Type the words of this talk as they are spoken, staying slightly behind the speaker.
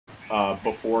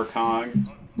before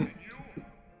Kong.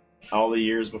 All the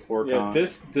years before Kong.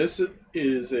 This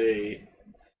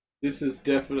is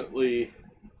definitely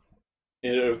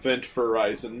an event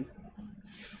horizon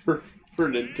for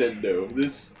Nintendo.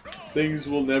 Things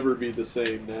will never be the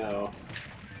same now.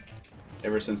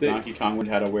 Ever since Donkey Kong would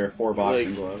had to wear 4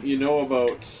 boxing gloves. You know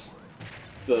about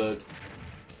the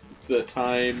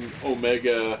time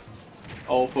Omega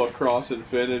Alpha Cross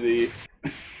Infinity.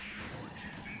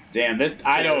 Damn, this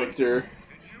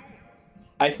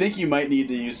I think you might need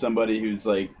to use somebody who's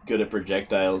like good at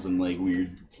projectiles and like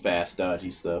weird fast dodgy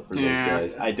stuff for those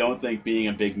guys. I don't think being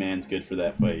a big man's good for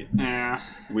that fight. Yeah.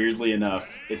 Weirdly enough,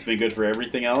 it's been good for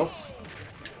everything else.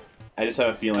 I just have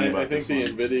a feeling about this I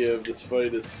think the NVIDIA of this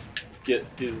fight is to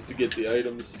get the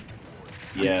items.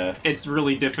 Yeah. It's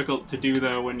really difficult to do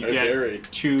though when you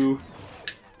get 2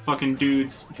 fucking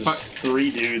dudes. Just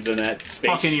 3 dudes in that space.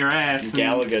 Fucking your ass. And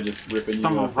Galaga just ripping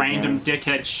some you off random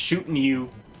dickhead shooting you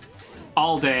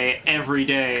all day, every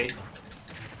day.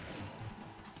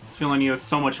 Filling you with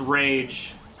so much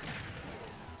rage.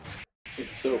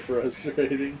 It's so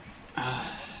frustrating.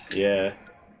 Yeah.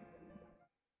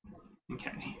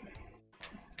 Okay.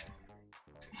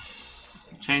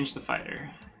 Change the fighter.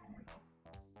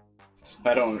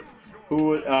 I don't...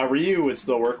 Ryu would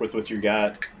still work with what you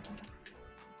got.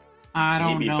 I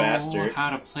don't Maybe know faster. how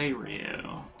to play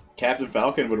Ryu. Captain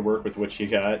Falcon would work with what you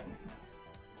got.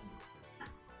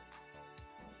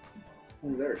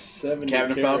 There are 7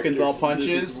 Captain Falcon's all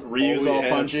punches, Ryu's all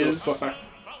punches. So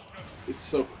it's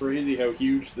so crazy how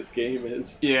huge this game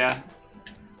is. Yeah.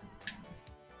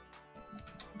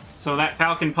 So that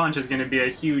Falcon punch is going to be a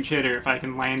huge hitter if I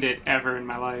can land it ever in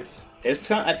my life.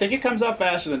 I think it comes out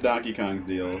faster than Donkey Kong's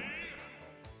deal.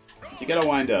 So you gotta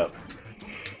wind up.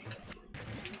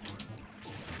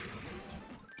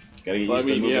 Gotta get used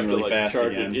to moving you have really to fast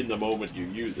charge again. it in the moment you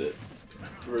use it.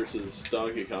 Versus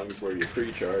Donkey Kong's where you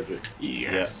pre-charge it.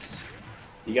 Yes.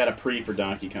 You got a pre for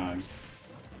Donkey Kong.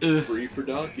 Pre for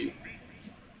Donkey.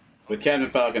 With Captain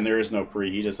Falcon, there is no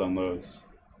pre. He just unloads.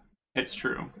 It's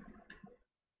true.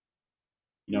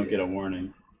 You don't get a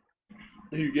warning.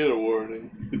 You get a warning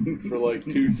for like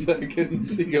 2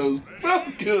 seconds. He goes,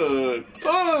 Falcon!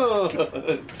 Punch!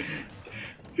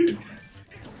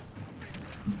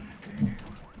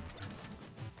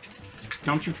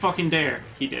 Don't you fucking dare.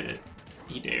 He did it.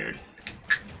 He dared.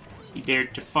 He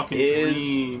dared to fucking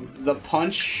Is the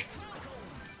punch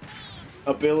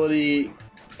ability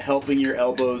helping your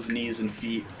elbows, knees, and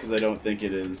feet? Because I don't think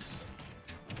it is.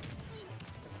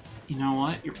 You know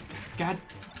what? You're... God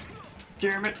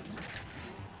damn it.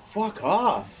 Fuck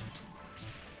off.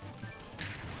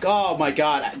 Oh my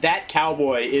god, that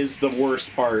cowboy is the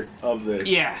worst part of this.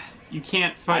 Yeah, you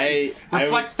can't fucking...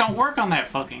 Reflects don't work on that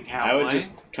fucking cowboy. I would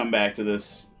just come back to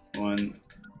this one.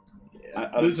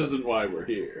 This isn't why we're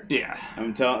here. Yeah.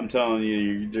 I'm telling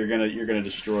you, you're gonna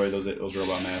destroy those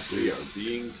robot masters. We are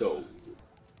being told.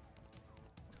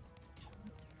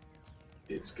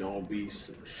 It's gonna be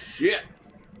some shit.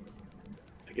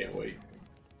 I can't wait.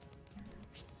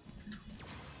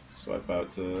 Swap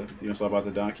out to... You gonna swap out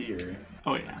the donkey, or...?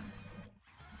 Oh, yeah.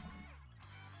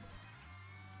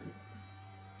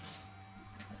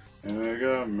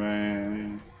 Mega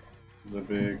Man. The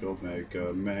big old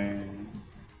Mega Man.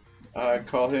 I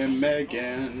call him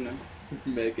Megan.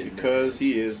 Megan. Because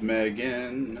he is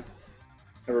Megan.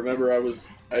 I remember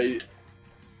I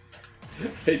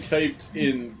typed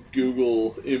in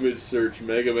Google image search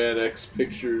Mega Man X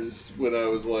pictures when I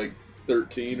was like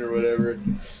 13 or whatever,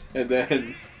 and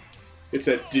then it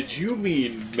said, "Did you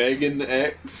mean Megan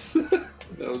X?" And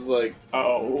I was like,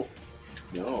 "Oh,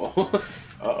 no."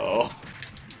 Uh-oh.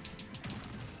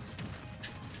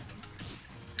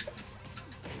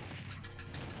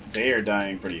 They are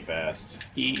dying pretty fast.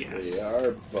 Yes. They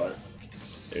are, but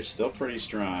they're still pretty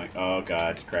strong. Oh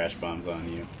god, crash bombs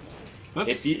on you.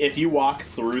 Oops. If you walk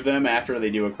through them after they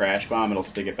do a crash bomb, it'll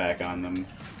stick it back on them.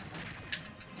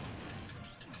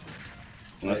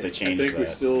 Unless they change that. I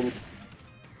think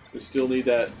we still need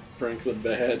that Franklin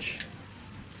badge.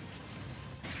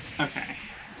 Okay.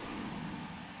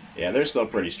 Yeah, they're still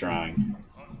pretty strong.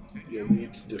 You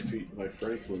need to defeat my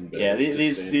Franklin badge. Yeah,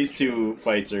 these 2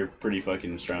 fights are pretty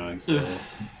fucking strong still.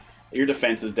 Your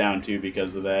defense is down too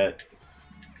because of that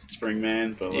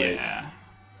Springman, but like... Yeah.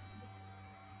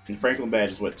 And Franklin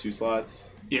badge is what, 2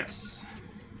 slots? Yes.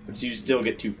 But you still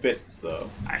get 2 fists though.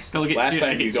 I still get Last time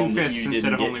I get you 2 fists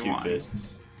instead of get only 2 1.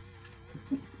 fists.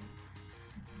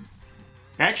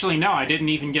 Actually, no, I didn't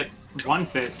even get 1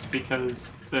 fist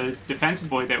because the defense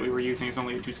boy that we were using is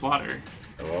only a 2 slotter.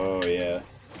 Oh, yeah.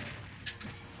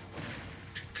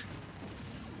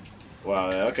 Wow,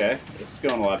 okay. This is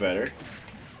going a lot better.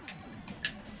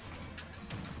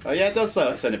 Oh yeah, it does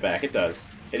send it back. It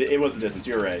does. It was the distance.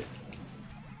 You're right.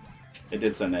 It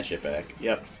did send that shit back.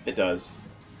 Yep, it does.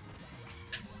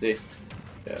 See?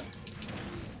 Yeah.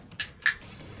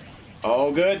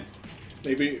 Oh, good.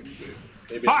 Maybe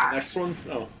the next one?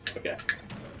 Oh, okay.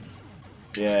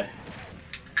 Yeah.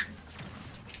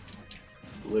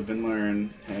 Live and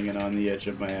learn. Hanging on the edge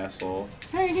of my asshole.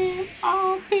 Hanging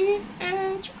on the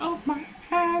edge of my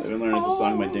asshole. Live and learn is a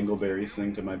song my dingleberries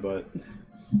sing to my butt.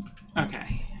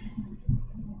 Okay.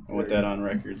 I want that on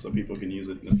record so people can use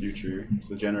it in the future.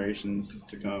 So generations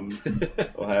to come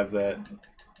will have that,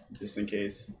 just in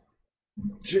case.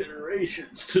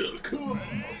 Generations to come.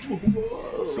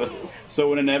 So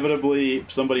when inevitably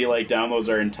somebody like downloads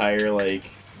our entire like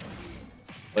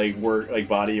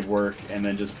body of work and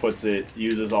then just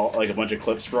uses all like a bunch of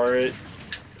clips for it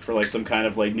for like some kind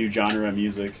of like new genre of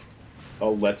music, a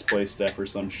let's play step or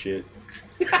some shit.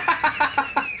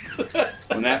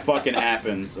 When that fucking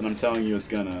happens, and I'm telling you it's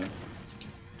gonna,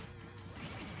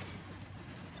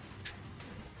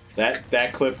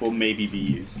 that clip will maybe be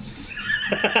used.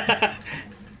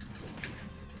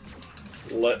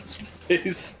 Let's play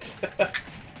step.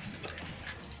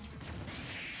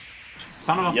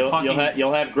 Son of a fucking...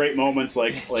 You'll have great moments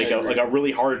like a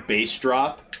really hard bass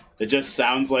drop that just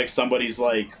sounds like somebody's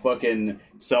like fucking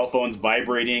cell phone's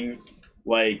vibrating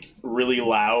like really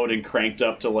loud and cranked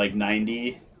up to like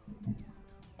 90,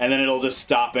 and then it'll just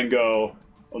stop and go,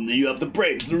 "Only you have the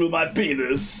breakthrough my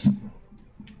penis."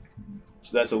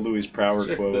 So that's a Louis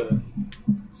Prower quote.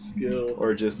 Skill.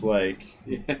 Or just like,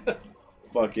 Yeah.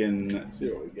 fucking got.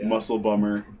 muscle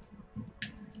bummer.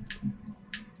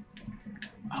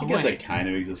 Oh, I guess wait. that kind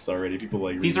of exists already. People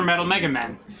like These are Metal Mega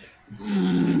Men.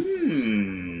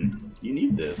 You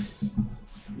need this.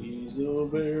 He's a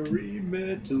very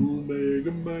metal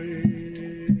Mega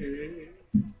Man.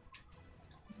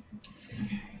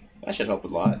 That should help a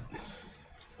lot.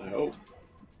 I hope.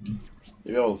 You'll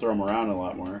be able to throw them around a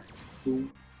lot more.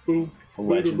 Boom, boom, A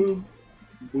legend. boom,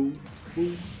 boom,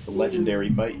 boom. It's a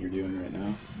legendary fight you're doing right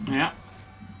now. Yeah.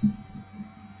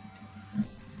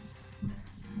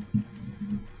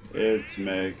 It's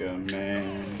Mega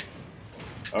Man.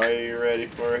 Are you ready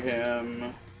for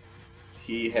him?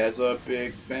 He has a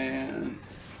big fan.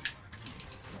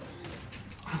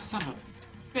 Oh, son of a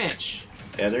bitch.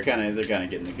 Yeah, they're kind of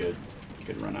getting a good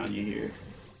run on you here.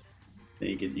 I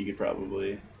think you could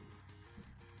probably, if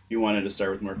you wanted to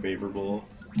start with more favorable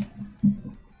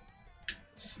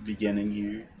beginning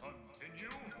here.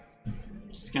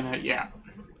 Just gonna, yeah.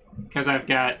 Because I've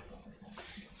got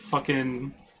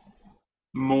fucking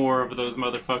more of those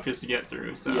motherfuckers to get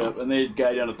through, so... Yep, and they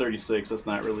got you down to 36. That's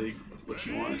not really what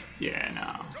you want. Yeah,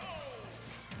 no.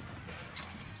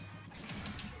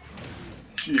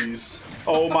 Jeez.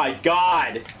 Oh my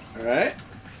god! Alright.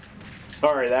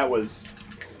 Sorry, that was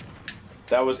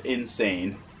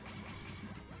insane.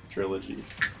 Trilogy.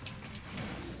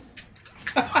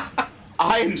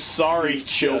 I am sorry,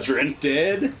 children.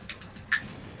 Dead.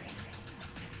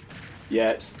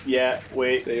 Yes. Yeah.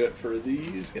 Wait. Save it for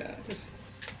these guys.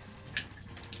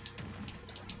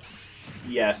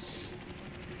 Yes.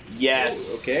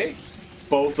 Yes. Oh, okay.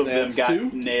 Both of That's them got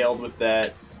two. nailed with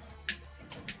that.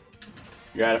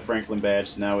 You're out of Franklin badge.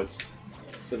 So now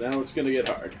it's gonna get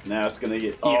hard. gonna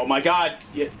get. Oh my god!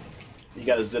 Yeah. You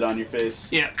got a zit on your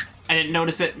face. Yeah, I didn't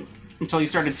notice it until you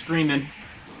started screaming.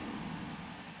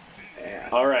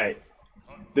 Ass. All right.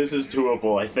 This is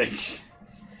doable, I think.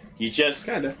 You just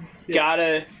Kinda. Yeah.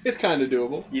 gotta. It's kinda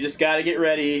doable. You just gotta get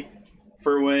ready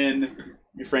for when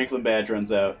your Franklin badge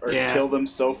runs out, or Yeah. kill them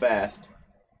so fast,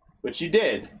 which you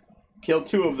did. Killed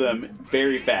two of them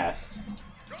very fast.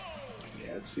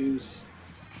 Yeah, it seems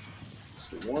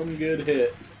just one good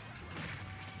hit.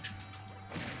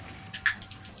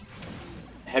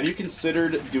 Have you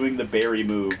considered doing the berry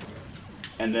move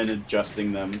and then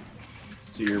adjusting them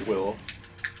to your will?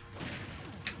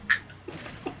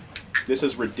 This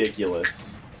is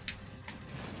ridiculous.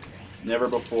 Never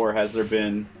before has there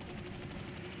been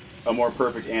a more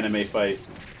perfect anime fight.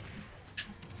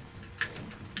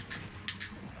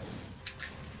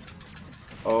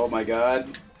 Oh my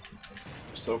god.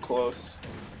 We're so close.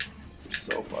 We're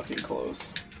so fucking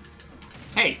close.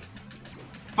 Hey!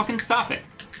 Fucking stop it.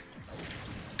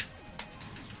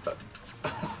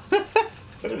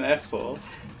 What an asshole.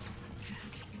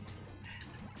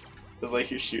 It's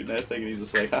like you're shooting that thing and he's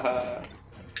just like, haha.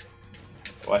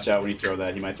 Watch out when you throw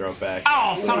that, he might throw it back.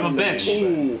 Oh, son of a bitch!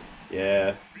 Ooh.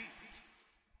 Yeah.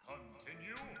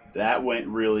 That went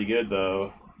really good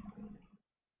though.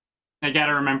 I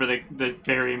gotta remember the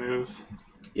berry move.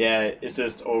 Yeah, it's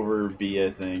just over B, I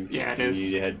think. Yeah, it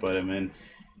is. You need to headbutt him in.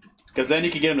 Because then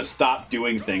you can get him to stop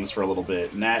doing things for a little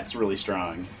bit, and that's really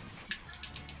strong.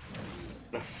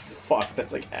 Fuck,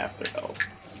 that's like half their health.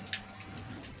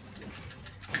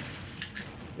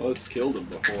 Well, it's killed him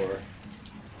before.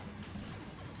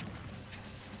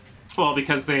 Well,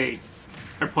 because they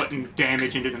are putting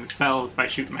damage into themselves by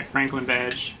shooting my Franklin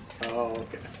badge. Oh,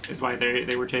 okay. Is why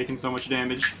they were taking so much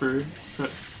damage for... The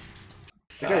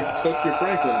guy took your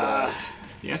Franklin badge.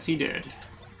 Yes, he did.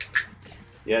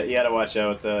 Yeah, you gotta watch out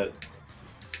with that.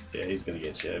 Yeah, he's gonna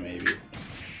get you, maybe.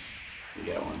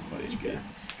 You got 1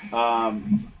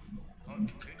 HP.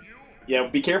 Yeah,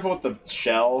 be careful with the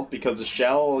shell, because the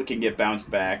shell can get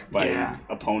bounced back by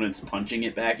opponents punching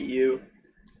it back at you.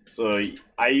 So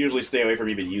I usually stay away from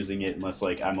even using it unless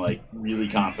like I'm like really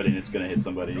confident it's gonna hit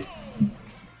somebody.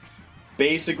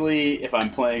 Basically, if I'm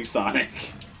playing Sonic.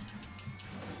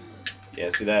 Yeah,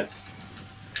 see that's.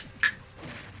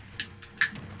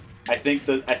 I think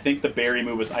the berry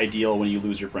move is ideal when you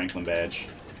lose your Franklin badge.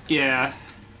 Yeah,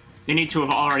 they need to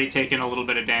have already taken a little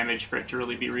bit of damage for it to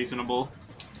really be reasonable.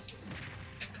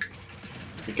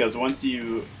 Because once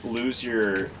you lose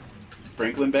your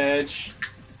Franklin badge,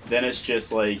 then it's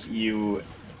just like you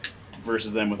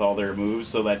versus them with all their moves,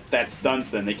 so that stuns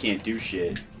them. They can't do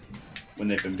shit when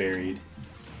they've been buried.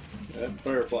 That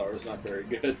Fire Flower is not very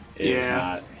good. It's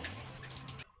not.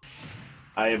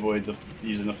 I avoid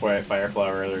using the Fire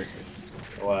Flower a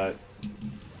lot.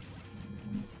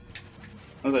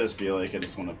 Sometimes I just feel like I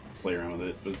just want to play around with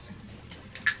it, but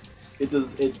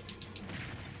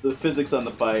the physics on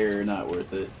the fire are not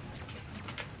worth it.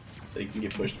 They can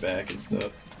get pushed back and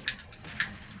stuff.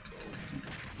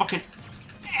 Fucking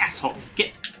asshole!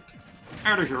 Get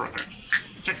out of here!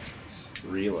 Shit. There's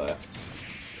 3 left.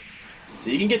 So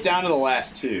you can get down to the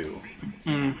last 2.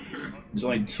 There's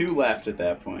only 2 left at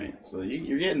that point, so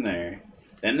you're getting there.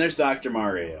 Then there's Dr.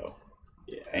 Mario.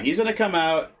 Yeah. And he's gonna come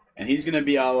out, and he's gonna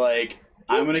be all like,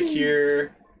 I'm gonna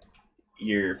cure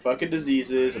your fucking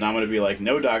diseases, and I'm gonna be like,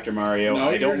 no, Dr. Mario,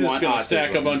 I don't want autism. You're just gonna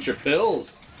stack a bunch of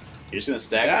pills. You're just gonna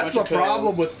stack a bunch of pills. That's the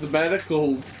problem with the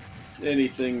medical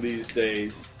anything these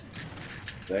days.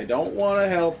 They don't want to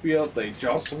help you, they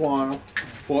just want to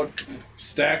put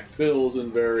stack pills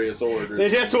in various orders. They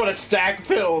just want to stack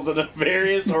pills in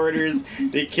various orders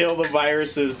to kill the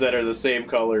viruses that are the same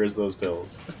color as those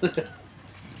pills.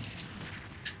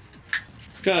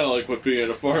 It's kind of like what being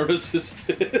a pharmacist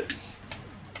is.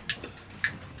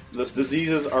 The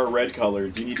diseases are red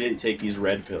colored. You need to take these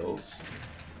red pills.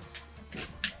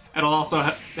 It'll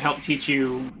also help teach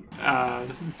you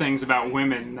things about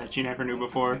women that you never knew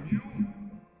before.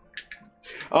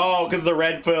 Oh, because the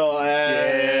red pill.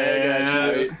 Yeah, I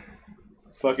got you.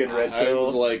 Fucking red pill. I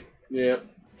was like, yep.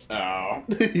 Oh,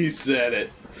 he said it.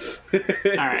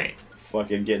 Alright.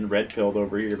 Fucking getting red pilled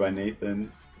over here by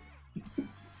Nathan. If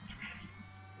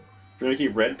you're gonna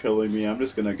keep red pilling me, I'm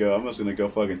just gonna go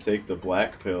fucking take the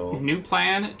black pill. New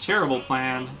plan, terrible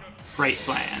plan, great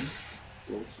plan.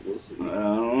 We'll see. I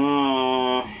don't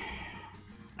know.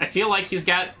 I feel like he's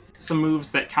got some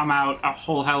moves that come out a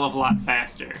whole hell of a lot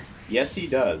faster. Yes, he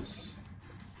does.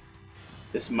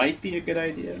 This might be a good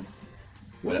idea,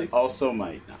 but it also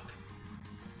might not.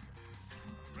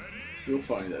 You'll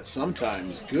find that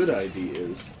sometimes good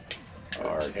ideas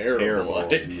are terrible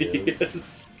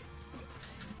ideas.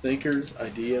 Thinkers,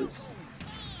 ideas.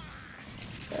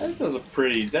 That's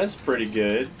pretty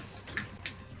good.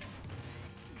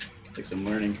 Take some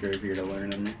learning curve here to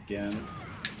learn them again.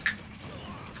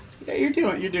 Yeah,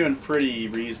 you're doing pretty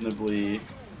reasonably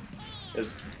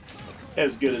as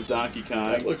good as Donkey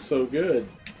Kong. That looks so good.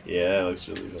 Yeah, it looks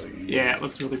really good. Yeah, it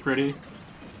looks really pretty.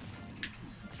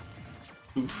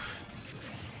 Oof.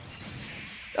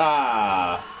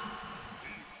 I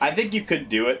think you could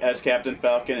do it as Captain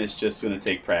Falcon. It's just going to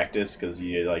take practice because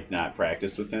you not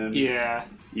practiced with him. Yeah.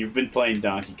 You've been playing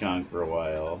Donkey Kong for a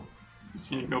while. Just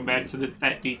gonna go back to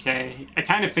that DK. I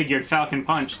kind of figured Falcon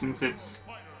Punch, since it's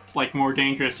like more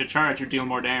dangerous to charge or deal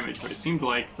more damage, but it seemed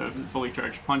like the fully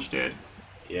charged punch did.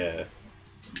 Yeah.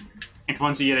 And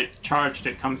once you get it charged,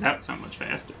 it comes out so much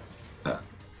faster.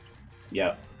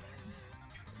 Yep.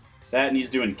 That, and he's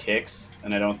doing kicks,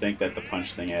 and I don't think that the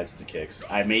punch thing adds to kicks.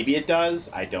 Maybe it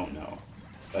does. I don't know.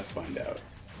 Let's find out.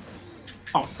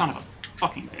 Oh, son of a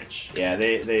fucking bitch! Yeah,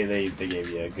 they gave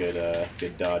you a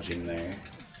good dodging there.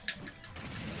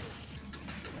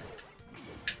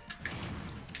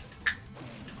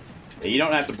 Yeah, you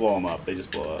don't have to blow them up. They just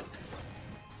blow up.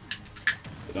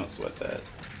 But don't sweat that.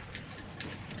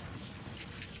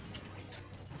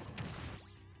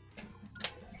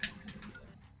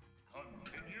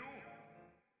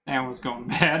 That was going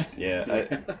bad. Yeah,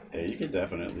 yeah, you can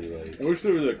definitely I wish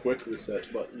there was a quick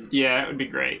reset button. Yeah, it would be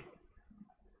great.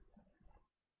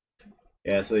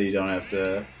 Yeah, so you don't have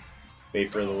to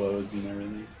wait for the loads and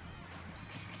everything.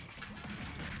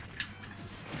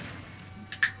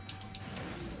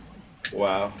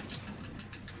 Wow.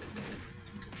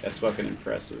 That's fucking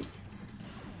impressive.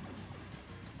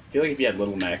 I feel like if you had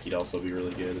Little Mac, you'd also be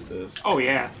really good at this. Oh,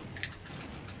 yeah.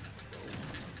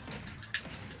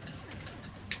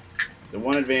 The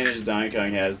one advantage Donkey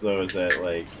Kong has, though, is that,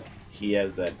 like, he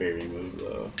has that berry move,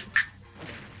 though.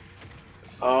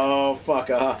 Oh, fuck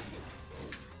off.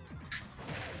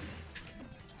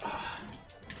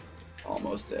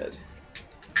 Almost dead.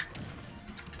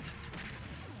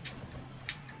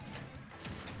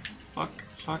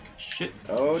 Fuck, shit.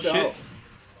 Oh, no. Shit.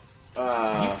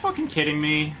 Are you fucking kidding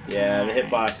me? Yeah, the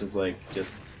hitbox is, like,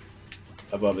 just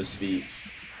above his feet.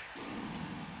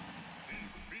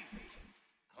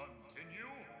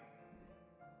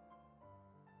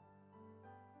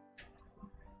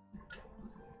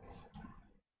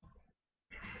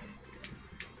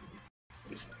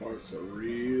 This part's a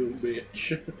real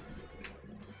bitch.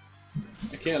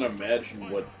 I can't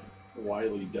imagine what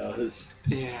Wily does.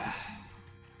 Yeah.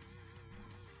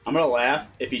 I'm gonna laugh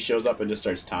if he shows up and just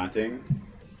starts taunting.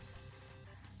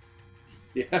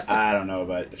 Yeah. I don't know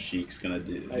about what Sheik's gonna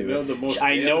do. I know the most.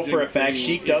 I know for a fact damaging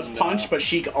Sheik does thing punch, but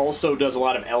Sheik also does a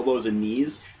lot of elbows and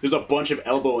knees. There's a bunch of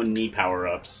elbow and knee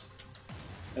power-ups.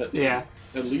 Yeah.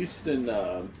 At least in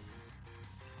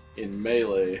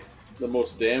Melee, the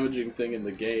most damaging thing in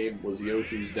the game was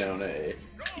Yoshi's down A.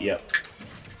 Yep.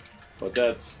 But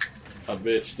that's a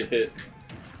bitch to hit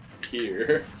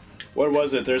here. What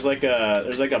was it? There's like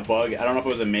a bug. I don't know if it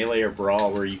was a Melee or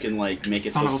Brawl where you can like make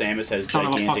it so Samus has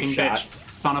gigantic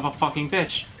shots. Son of a fucking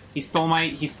bitch. He stole my.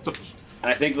 And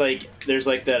I think like there's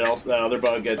like that other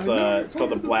bug. It's called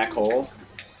the black hole.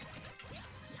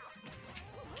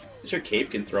 Sure,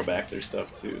 Cape can throw back their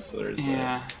stuff too. So there's.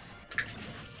 Yeah.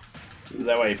 Is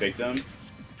that why you picked him?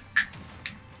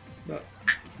 Not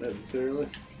necessarily.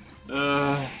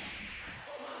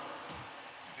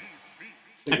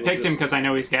 I picked him because I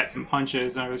know he's got some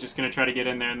punches, and I was just gonna try to get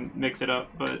in there and mix it up.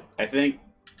 But I think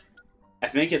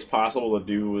it's possible to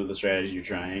do with the strategy you're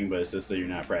trying, but it's just that you're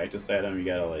not practiced at them. You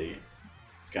gotta like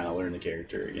kind of learn the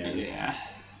character again. yeah.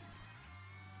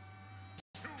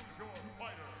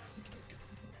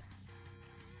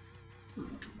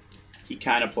 He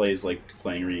kind of plays like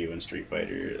playing Ryu in Street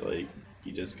Fighter. Like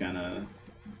you just kind of.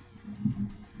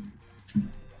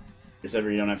 Except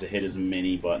for you don't have to hit as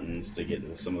many buttons to get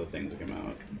some of the things that come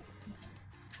out.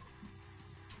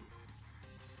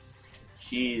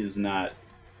 She's not.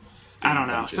 I don't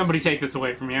know. Punches. Somebody take this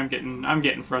away from me. I'm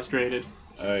getting frustrated.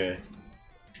 Okay.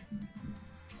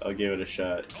 I'll give it a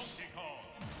shot. I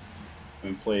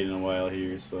haven't played in a while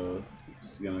here, so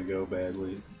it's gonna go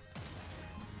badly.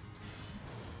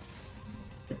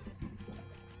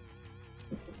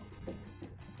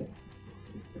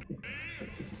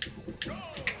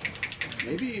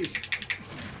 Maybe,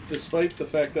 despite the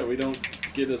fact that we don't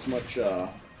get as much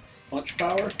punch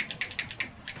power,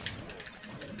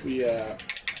 we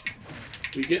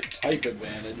get type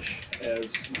advantage as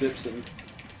Dipson.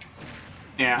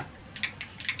 Yeah.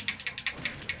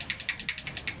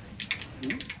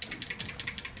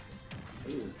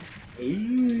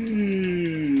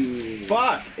 Ooh.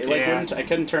 Fuck! It like wouldn't. I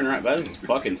couldn't turn around. That was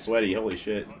fucking sweaty. Holy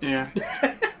shit. Yeah.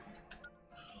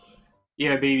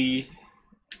 Yeah, baby.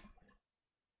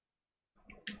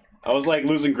 I was like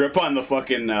losing grip on the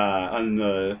fucking on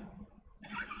the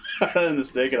on the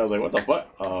stick, and I was like, "What the fuck?"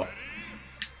 Oh,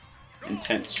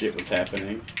 intense shit was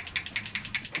happening.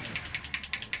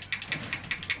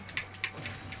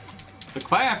 The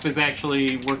clap is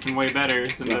actually working way better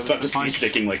than So the I'm just punch.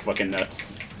 sticking like fucking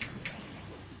nuts.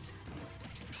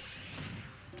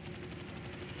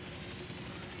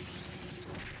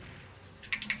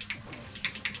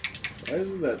 Why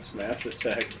isn't that smash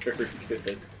attack very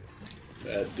good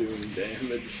at doing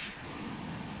damage?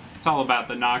 It's all about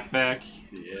the knockback.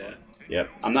 Yeah. Yep.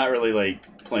 I'm not really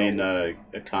like playing a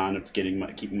con of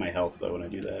keeping my health though when I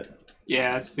do that.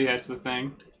 Yeah, that's the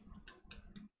thing.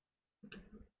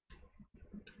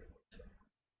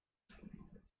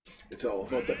 It's all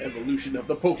about the evolution of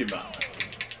the Pokemon.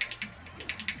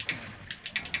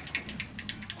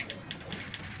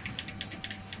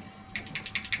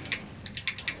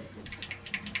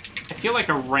 I feel like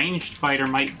a ranged fighter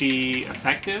might be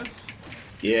effective.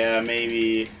 Yeah,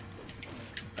 maybe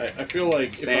I feel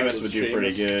like if I Samus was would do pretty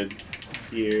Seamus- good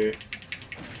here.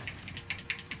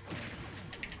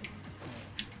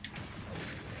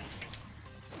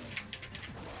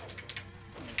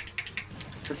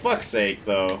 For fuck's sake,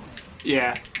 though.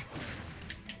 Yeah.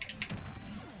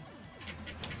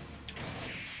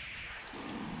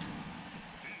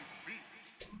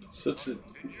 such a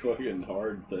fucking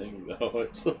hard thing, though.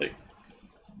 It's like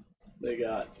they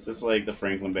got. It's just like the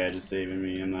Franklin badge is saving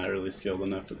me. I'm not really skilled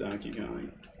enough for Donkey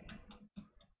Kong.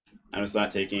 I'm just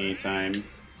not taking any time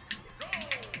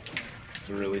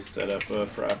to really set up a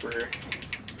proper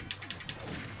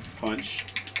punch.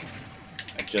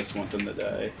 I just want them to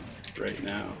die right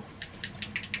now.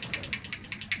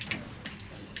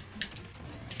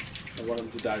 I want them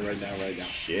to die right now, right now.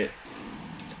 Shit.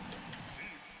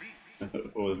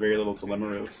 Oh, very little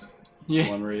telomerase. Yeah.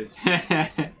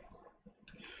 Telomerase.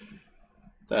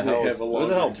 What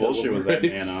the hell bullshit was that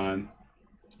man on?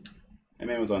 That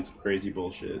man was on some crazy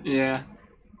bullshit. Yeah,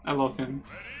 I love him.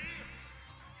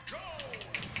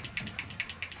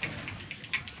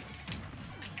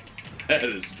 That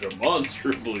is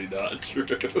demonstrably not true.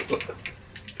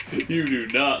 You do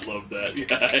not love that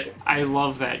guy. I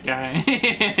love that guy.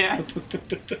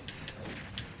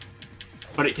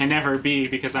 But it can never be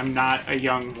because I'm not a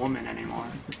young woman anymore.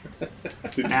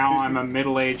 Now I'm a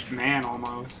middle-aged man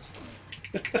almost.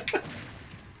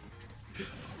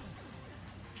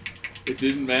 It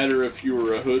didn't matter if you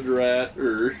were a hood rat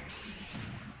or...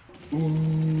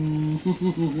 Ooh.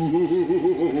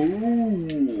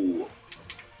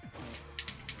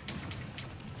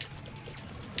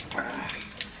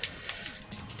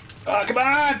 Oh, come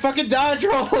on! Fucking dodge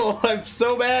roll! I'm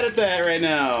so bad at that right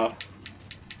now.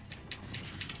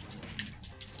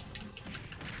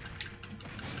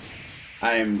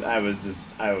 I was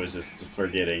just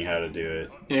forgetting how to do it.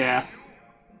 Yeah.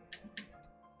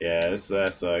 Yeah,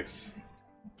 that sucks.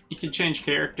 You can change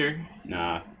character.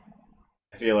 Nah.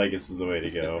 I feel like this is the way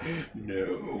to go.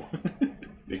 No.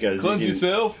 Because Cleanse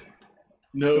yourself?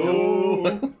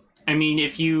 No. I mean,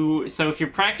 if you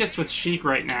practice with Sheik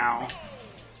right now,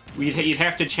 you'd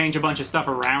have to change a bunch of stuff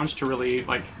around to really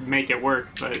like make it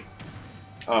work. But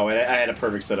oh, I had a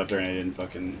perfect setup there and I didn't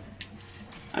fucking.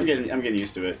 I'm getting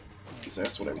used to it. So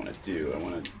that's what I want to do. I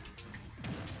want to.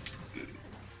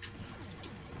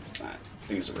 It's not. I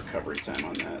think there's a recovery time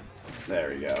on that. There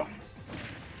we go.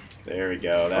 There we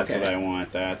go. That's okay. what I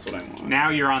want. That's what I want. now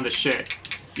you're on the shit.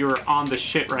 You're on the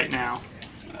shit right now.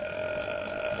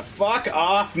 Fuck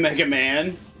off, Mega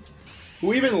Man.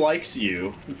 Who even likes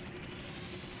you?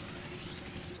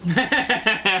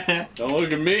 Don't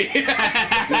look at me.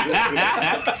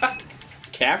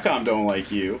 Capcom don't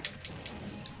like you.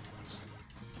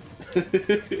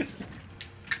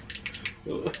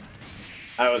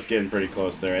 I was getting pretty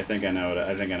close there. I think I know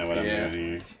what I'm doing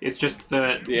here. It's just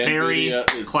the The berry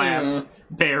NVIDIA is, clap,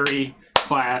 berry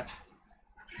clap.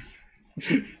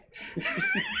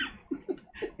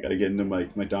 Gotta get into my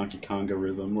Donkey Konga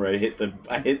rhythm where I hit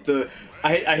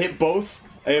both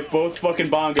fucking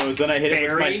bongos, then I hit it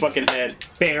with my fucking head.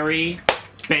 Berry,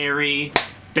 berry,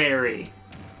 berry.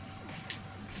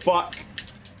 Fuck.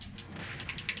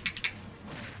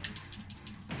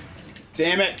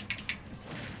 Damn it.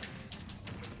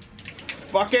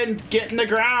 Fucking get in the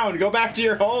ground. Go back to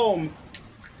your home.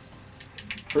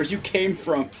 Where you came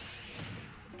from.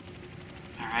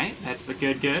 Alright, that's the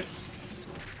good.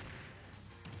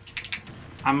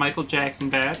 I'm Michael Jackson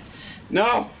bad.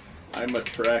 No. I'm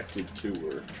attracted to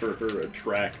her for her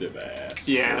attractive ass.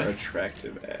 Yeah. Her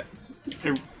attractive ass.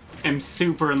 I am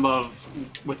super in love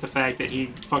with the fact that he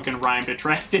fucking rhymed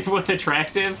attractive with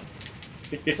attractive.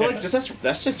 I feel like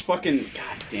that's just fucking.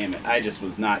 God damn it! I just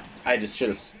should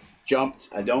have jumped.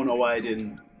 I don't know why I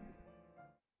didn't.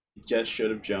 Just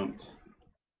should have jumped.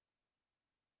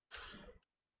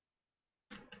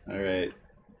 All right.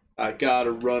 I got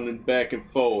her running back and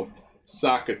forth.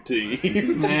 Soccer team. You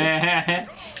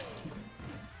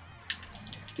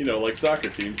know, like soccer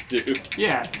teams do.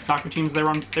 Yeah, soccer teams they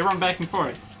run back and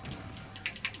forth.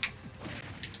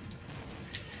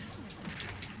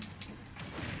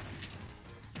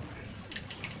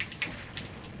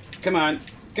 Come on.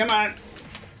 Come on.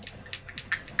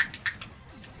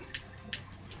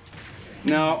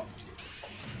 No.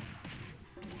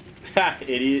 Ha,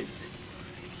 idiot.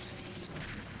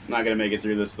 I'm not gonna make it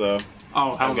through this though.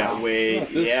 Oh, hell I've got no. way.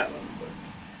 Yeah.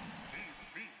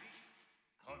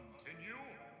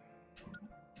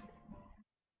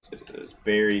 It's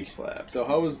berry slap. So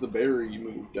how was the berry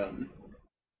move done?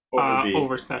 Over B.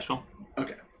 Over special.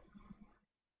 Okay.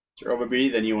 So over B,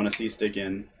 then you want to C stick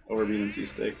in. Over B, then C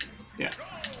stick. Yeah.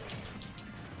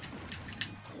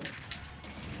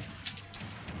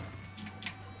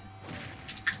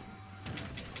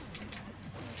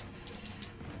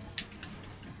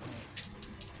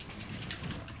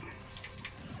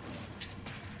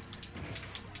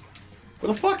 What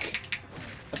the fuck?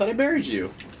 I thought I buried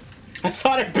you. I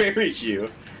thought I buried you.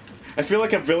 I feel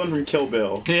like a villain from Kill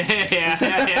Bill.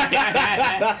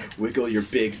 Yeah. Wiggle your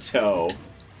big toe.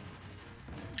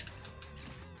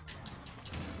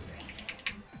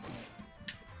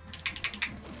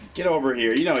 Get over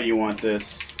here. You know you want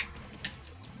this.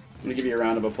 I'm gonna give you a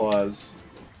round of applause.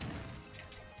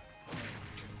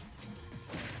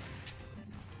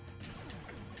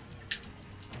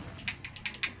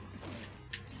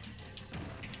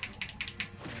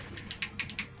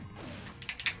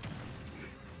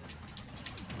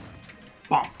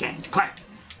 Bonk, gang, clap.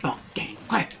 Bonk, gang,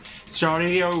 clap.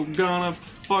 Shorty, yo, gonna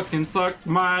fucking suck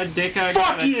my dick.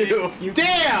 Fuck you!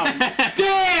 Damn!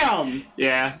 Damn!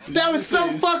 Yeah. That was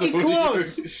so fucking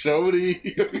close! Shorty,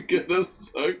 you're gonna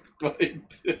suck my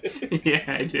dick. Yeah,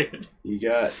 I did. You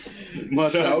got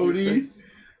mud on your Shorty? face.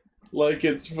 Like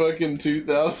it's fucking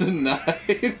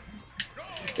 2009.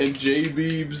 And J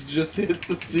Beebs just hit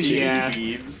the scene. Yeah.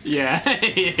 Beebs. Yeah.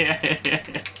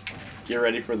 Yeah. Get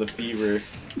ready for the fever.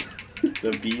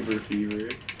 The beaver fever.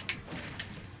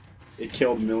 It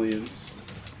killed millions.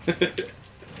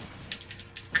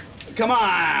 Come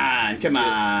on! Come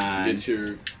on! Get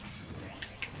your...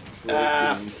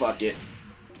 Fuck it.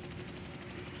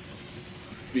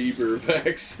 Bieber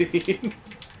vaccine.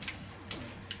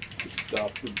 To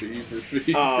stop the beaver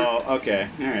fever. Oh, okay.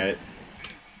 Alright.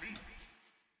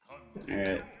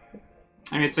 Alright.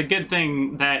 I mean, it's a good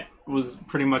thing that was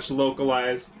pretty much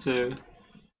localized to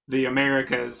the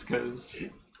Americas, because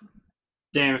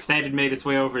damn, if that had made its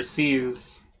way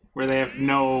overseas, where they have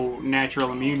no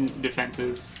natural immune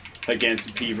defenses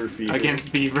Against beaver fever.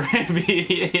 against beaver.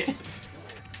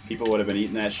 People would have been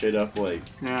eating that shit up like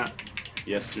Yeah.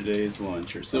 yesterday's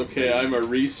lunch or It's something. okay, I'm a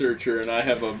researcher and I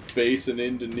have a base in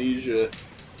Indonesia,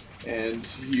 and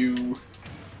you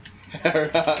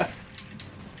are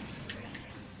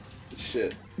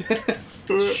shit. I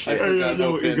forgot know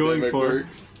how what you're going pandemic for.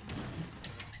 works.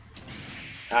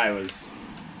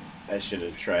 I should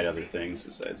have tried other things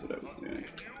besides what I was doing.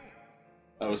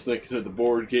 I was thinking of the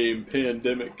board game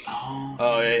Pandemic.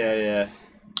 Oh yeah.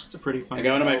 It's a pretty fun. I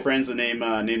got one of my friends to name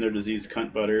their disease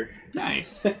cunt butter.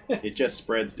 Nice. It just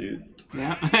spreads, dude.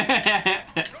 Yeah.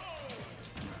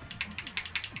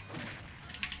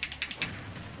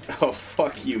 Oh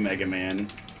fuck you, Mega Man.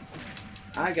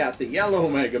 I got the yellow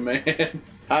Mega Man.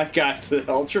 I got the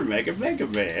Ultra Mega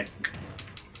Man.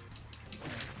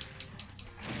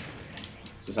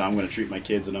 This is how I'm gonna treat my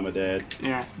kids when I'm a dad.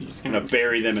 Yeah. You're just I'm gonna. gonna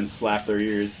bury them and slap their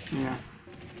ears. Yeah.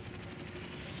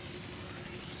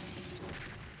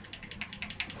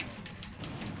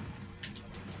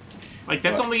 Like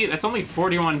that's What? only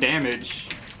 41 damage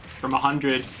from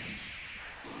 100.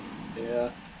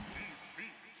 Yeah.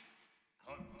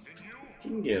 I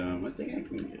can get them. I think I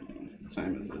can get them. What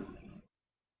time is it?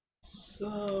 It's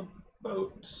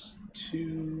about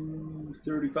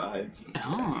 2:35.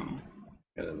 Oh.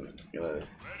 Gotta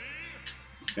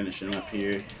finish him up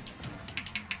here.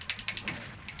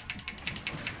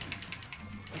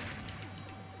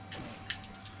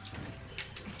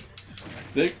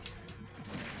 I think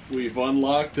we've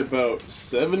unlocked about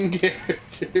 7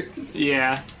 characters.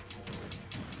 Yeah.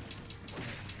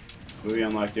 We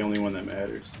unlocked the only one that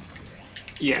matters.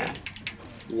 Yeah.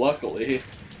 Luckily.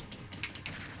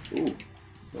 Ooh,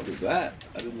 what is that?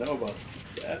 I didn't know about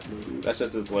that move. That's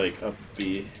just as like up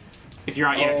B. If you're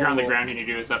on, if you're on the Oh. ground and you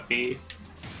do is up B.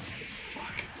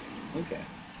 Fuck. Okay.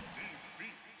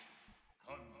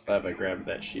 Glad I grabbed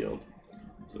that shield.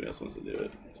 Somebody else wants to do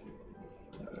it.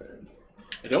 Alright.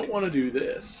 I don't want to do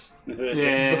this.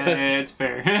 Yeah, it's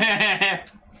fair.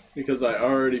 Because I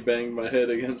already banged my head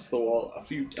against the wall a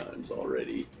few times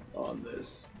already on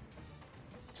this.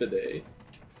 Today.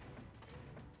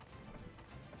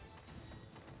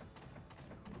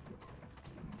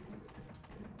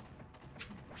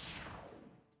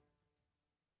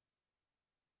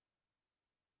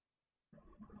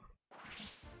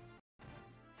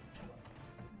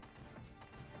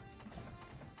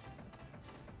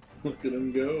 Look at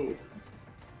him go.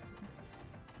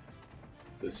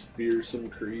 This fearsome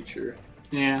creature.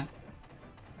 Yeah.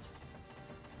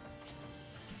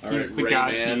 He's Alright, the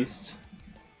god Rayman. beast.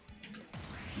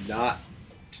 Not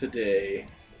today.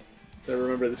 So I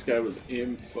remember this guy was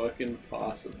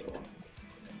impossible.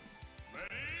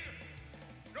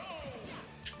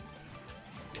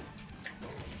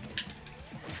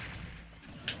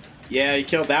 Yeah, he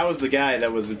killed. That was the guy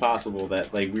that was impossible.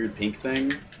 That like weird pink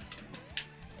thing.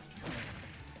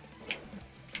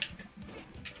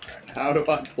 How do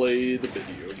I play the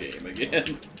video game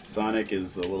again? Sonic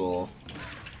is a little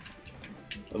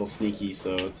sneaky,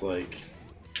 so it's like.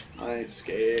 I ain't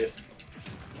scared.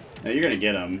 No, you're gonna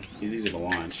get him. He's easy to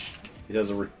launch. He does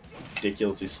a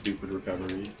ridiculously stupid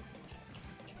recovery.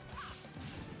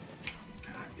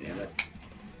 God damn it.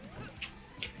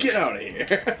 Get out of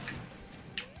here.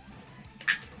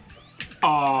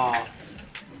 Oh.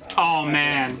 Oh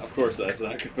man. Of course, that's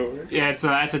not gonna work. Yeah,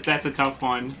 that's a tough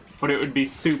one. But it would be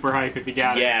super hype if you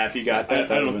got it. Yeah, if you got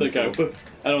that. I don't think I would.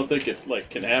 I don't think it like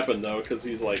can happen though, because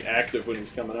he's like active when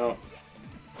he's coming out.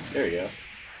 There you go.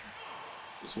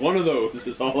 Just one of those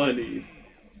is all I need.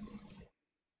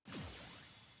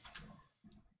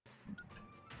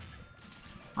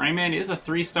 Rayman is a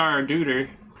 3-star duder.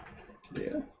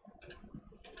 Yeah.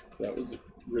 That was a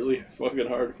really fucking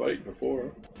hard fight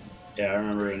before. Yeah, I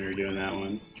remember when you were doing that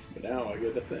one. But now I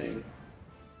get a thing.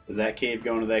 Is that cave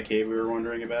going to that cave we were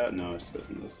wondering about? No, it just goes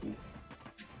in this one.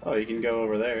 Oh, you can go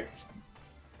over there.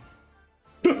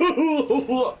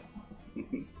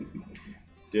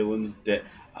 Dylan's dead.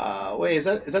 Wait, is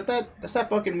that that's that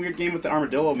fucking weird game with the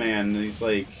armadillo man? And he's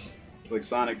like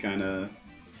Sonic kind of.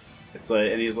 It's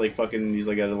like, and he's like got a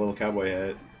little cowboy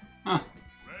hat. Huh.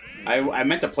 I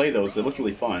meant to play those. They looked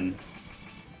really fun.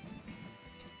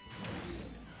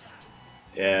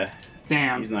 Yeah.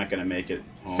 Damn. He's not gonna make it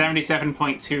home.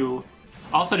 77.2.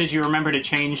 Also, did you remember to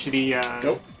change the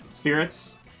Nope.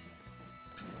 spirits?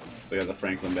 Still got the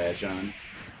Franklin badge on.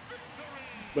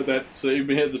 But that saved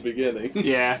me at the beginning.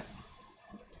 Yeah.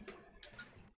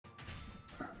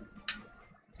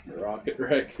 Rocket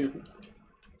Raccoon.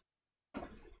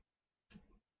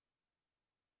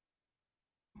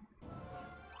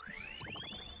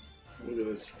 Look at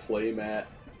this playmat.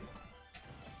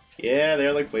 Yeah,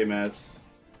 they're like playmats.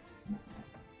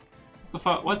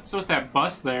 What's with that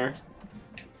bus there?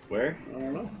 Where? I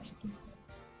don't know.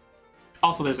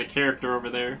 Also, there's a character over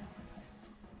there.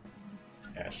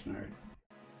 Ashnard.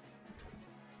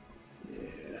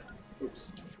 Yeah.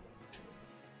 Oops.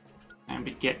 Time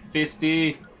to get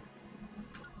fisty.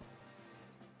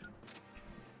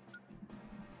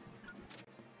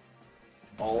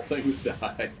 All things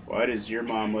die. Why does your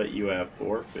mom let you have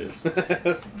 4 fists?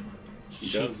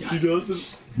 She doesn't. She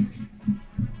doesn't.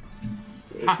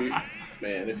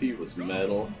 Man, if he was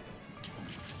metal.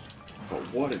 But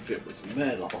what if it was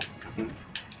metal?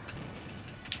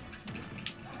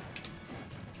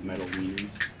 Metal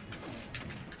wieners.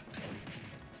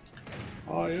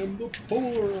 I am the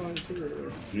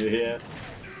polarizer. Yeah.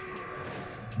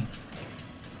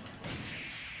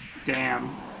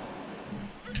 Damn.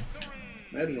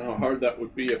 Imagine how hard that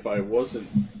would be if I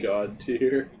wasn't God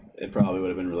tier. It probably would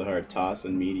have been really hard. Toss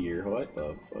and meteor. What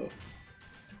the fuck?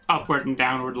 Upward and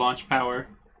downward launch power.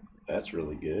 That's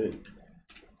really good.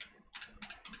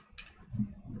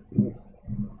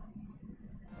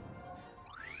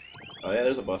 Oh yeah,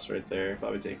 there's a bus right there.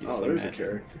 Probably take you to Oh, some there's a magic.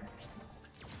 character.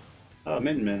 Oh,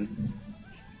 Min Min.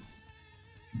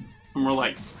 More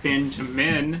like spin to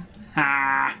min.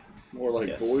 Ha! More like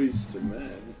Yes. boys to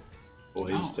men.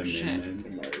 Boys Oh, to shit. Min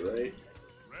Min. Am I right?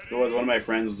 It was one of my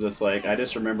friends was just like, I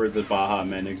just remembered that Baja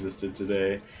Men existed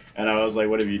today, and I was like,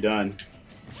 what have you done?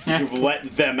 You've let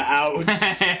them out.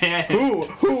 Who?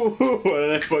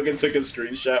 And I fucking took a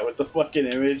screenshot with the fucking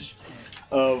image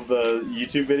of the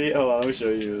YouTube video. Hold on, let me show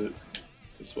you it.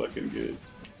 It's fucking good.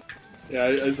 Yeah,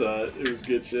 I saw it. It was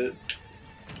good shit.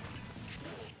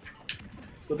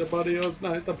 But the party was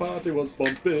nice, the party was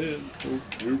bumping.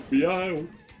 UPI.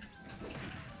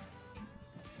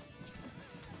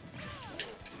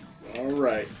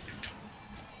 Alright.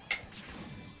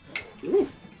 Ooh.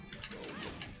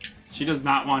 She does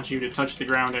not want you to touch the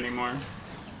ground anymore.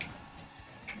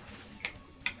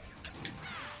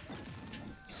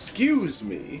 Excuse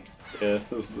me. Yeah,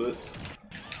 who's this?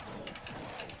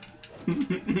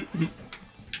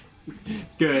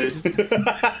 Good.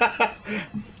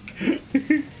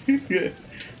 Yeah.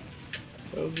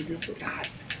 That was a good one. God,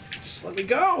 just let me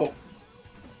go.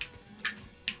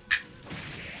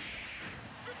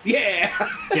 Yeah.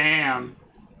 Damn.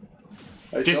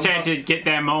 I Just somehow- had to get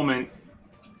that moment.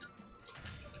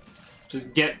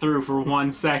 Just get through for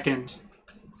 1 second.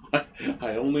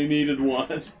 I only needed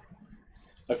one.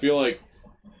 I feel like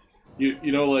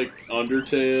you know like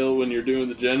Undertale when you're doing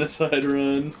the genocide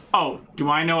run. Oh, do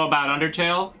I know about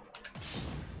Undertale?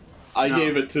 I No.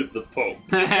 gave it to the Pope.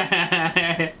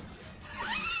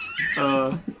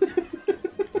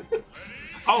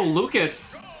 Oh,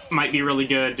 Lucas might be really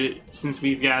good since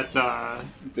we've got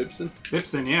Bibson.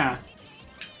 Vipson, yeah.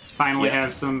 Finally Yeah.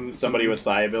 have some Somebody with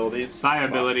psi abilities. psi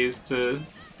abilities to.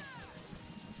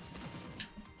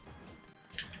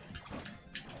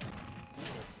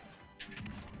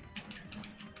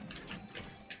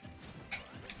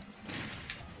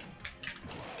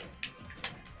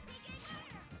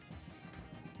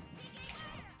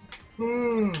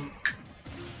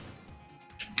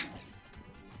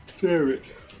 Carrot.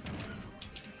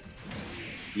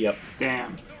 Yep.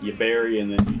 Damn. You bury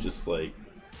and then you just like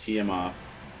tee him off.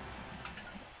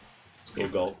 Let's go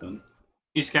golfing.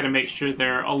 You just got to make sure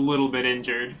they're a little bit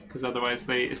injured, because otherwise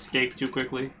they escape too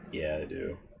quickly. Yeah, I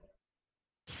do.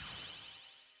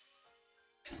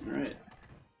 Alright.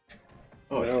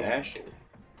 Oh, it's No. Ashley.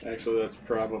 Actually, that's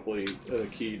probably a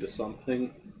key to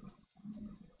something.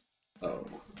 Oh.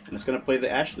 And it's gonna play the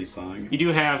Ashley song. You do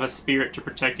have a spirit to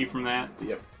protect you from that.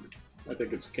 Yep. I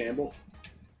think it's Campbell.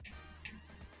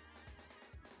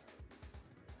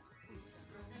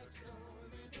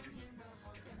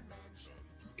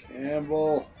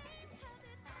 Campbell.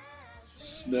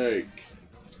 Snake.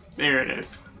 There it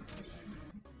is.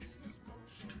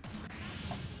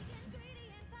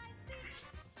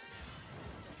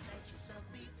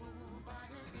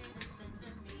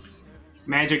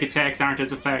 Magic attacks aren't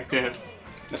as effective.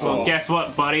 Oh, Guess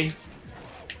what, buddy?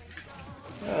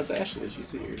 oh, it's Ashley.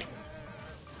 She's here.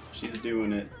 She's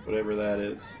doing it, whatever that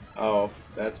is. Oh,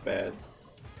 that's bad.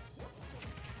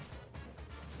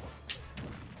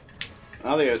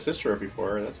 Oh, they got a assist trophy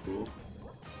for her. That's cool.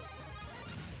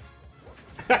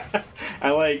 I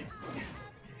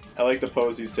like the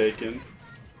pose he's taking.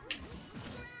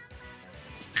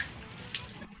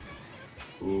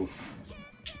 Oof.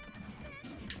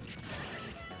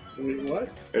 Wait, what?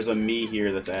 There's a me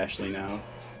here that's Ashley now.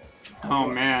 Oh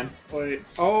man. Wait.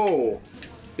 Oh!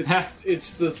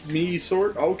 It's this me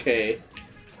sort? Okay.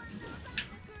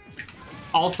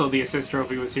 Also, the assist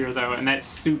trophy was here though, and that's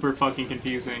super fucking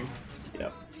confusing.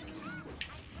 Yep.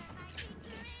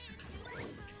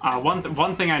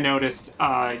 One thing I noticed,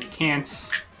 you can't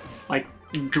like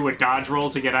do a dodge roll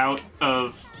to get out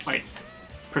of like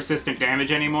persistent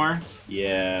damage anymore.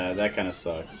 Yeah, that kind of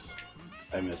sucks.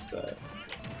 I missed that.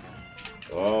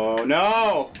 Oh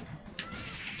no!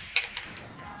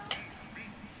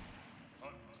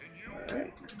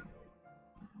 Alright.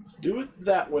 Let's do it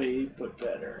that way, but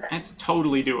better. That's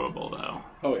totally doable though.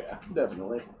 Oh yeah,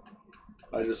 definitely.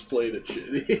 I just played it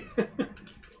shitty.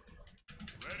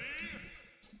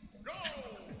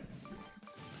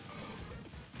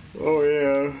 Oh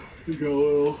yeah, you got a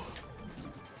little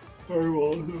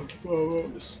fireball.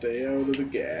 Just stay out of the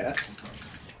gas.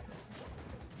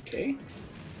 Okay.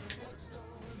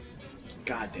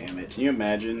 God damn it. Can you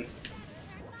imagine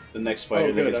the next fighter Oh,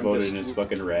 that good, gets I'm voted just- in is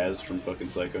fucking Raz from fucking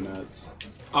Psychonauts?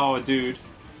 Oh, dude.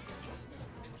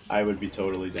 I would be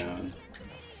totally down.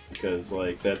 Because,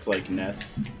 like, that's like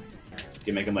Ness. You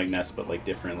can make him like Ness, but like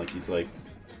different. Like, he's like,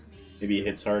 maybe he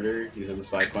hits harder. He has a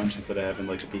side punch instead of having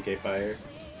like the PK fire.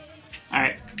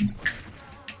 Alright.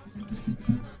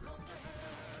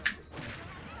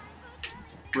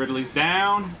 Ridley's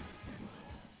down.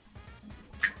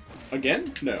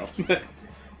 Again? No.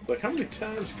 Like, how many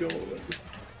times go over?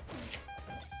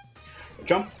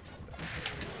 Jump!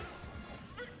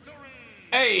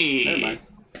 Hey! Never mind.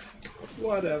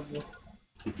 Whatever.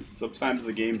 Sometimes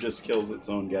the game just kills its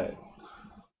own guy.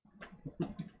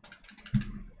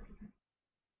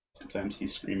 Sometimes he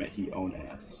scream at he own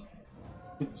ass.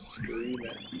 Scream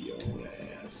at your own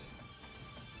ass.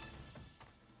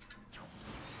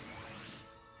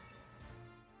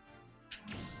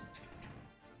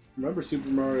 Remember Super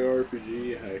Mario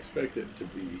RPG? I expect it to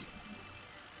be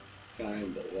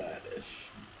kind of laddish.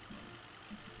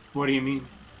 What do you mean?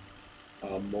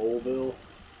 Moleville?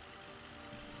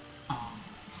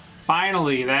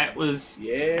 Finally, that was...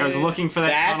 Yeah. I was looking for that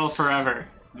That's- tunnel forever.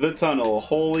 The tunnel.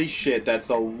 Holy shit, that's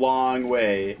a long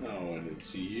way. Oh, and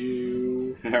it's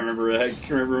you. I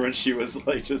remember when she was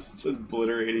like just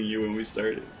obliterating you when we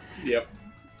started. Yep.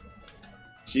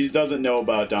 She doesn't know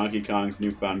about Donkey Kong's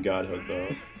newfound godhood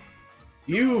though.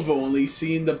 You've only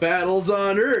seen the battles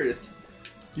on Earth.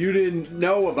 You didn't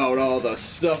know about all the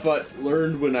stuff I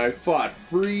learned when I fought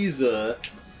Frieza.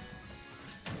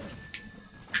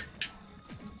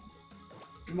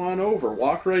 Come on over.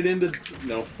 Walk right into...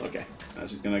 No. Okay.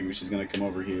 She's gonna come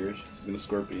over here. She's gonna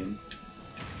scorpion.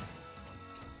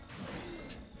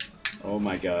 Oh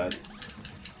my god.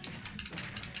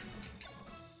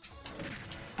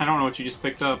 I don't know what you just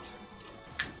picked up.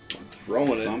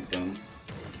 Throwing it. Something.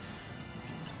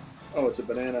 Oh, it's a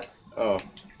banana. Oh.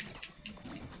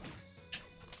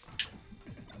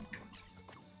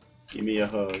 Give me a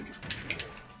hug.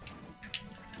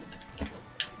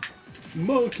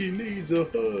 Monkey needs a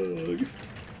hug.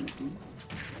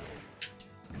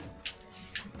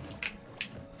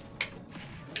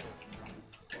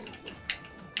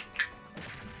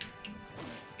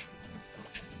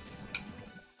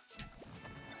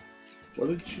 What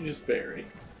did you just bury?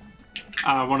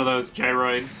 One of those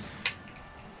gyroids.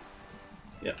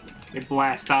 Yep. They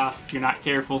blast off if you're not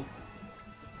careful.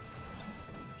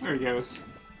 There he goes.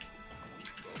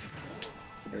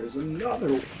 There's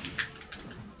another one.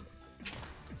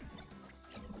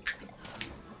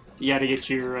 You gotta get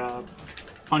your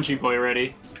Punchy Boy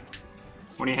ready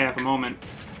when you have a moment.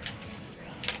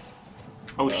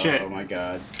 Oh shit. Oh my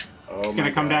god. Oh, It's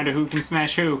gonna come down to who can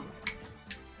smash who.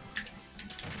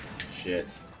 Shit.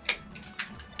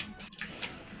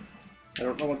 I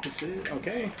don't know what this is.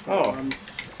 Okay. Oh. I'm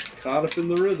caught up in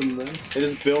the rhythm then. They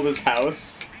just build his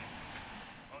house.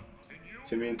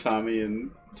 Timmy and Tommy and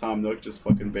Tom Nook just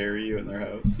fucking bury you in their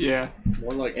house. Yeah.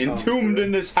 More like Entombed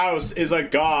in this house is a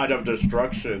god of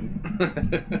destruction.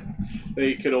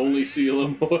 They could only seal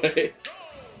him away.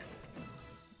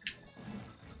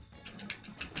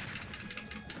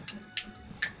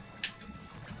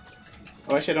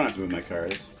 Oh, actually, I don't have to move my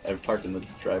cars. I've parked in the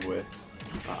driveway.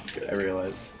 Oh, good. I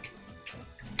realized.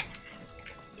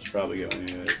 Should probably go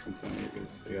anyway at some point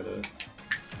because I gotta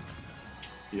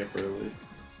be up early.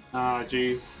 Ah,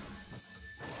 jeez.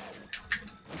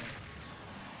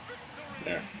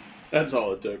 There. That's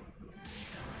all it took.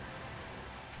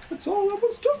 That's all that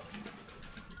was took.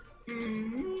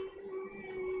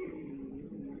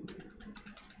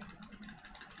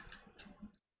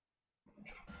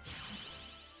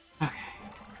 Okay.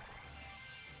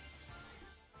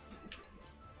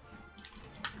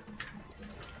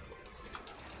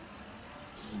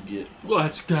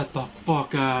 Let's get the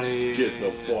fuck out of here. Get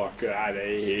the fuck out of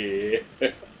here.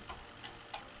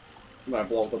 I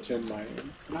blow the tin man.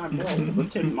 I blow the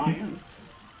tin man.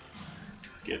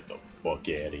 Get the fuck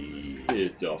out of here.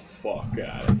 Get the fuck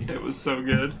out of here. It was so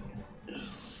good.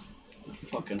 The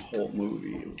fucking whole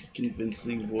movie. It was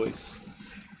convincing voice.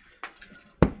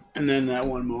 And then that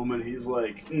one moment, he's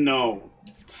like, "No,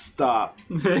 stop."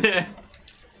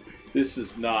 This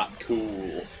is not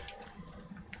cool.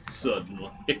 Suddenly.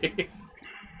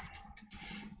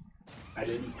 I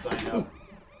didn't sign up.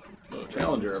 Oh,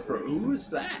 challenger approach. Who is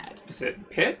that? Is it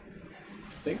Pit?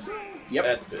 Think so? Yep.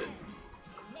 That's big.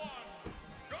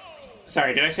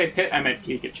 Sorry, did I say Pit? I meant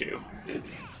Pikachu. Is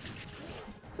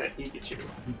that Pikachu?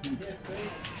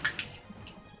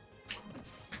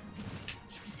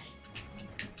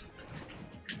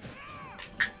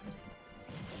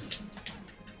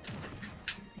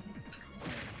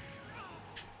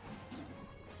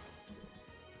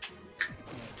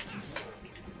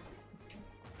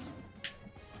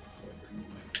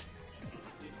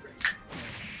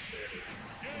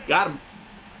 Got him.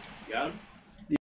 Got him?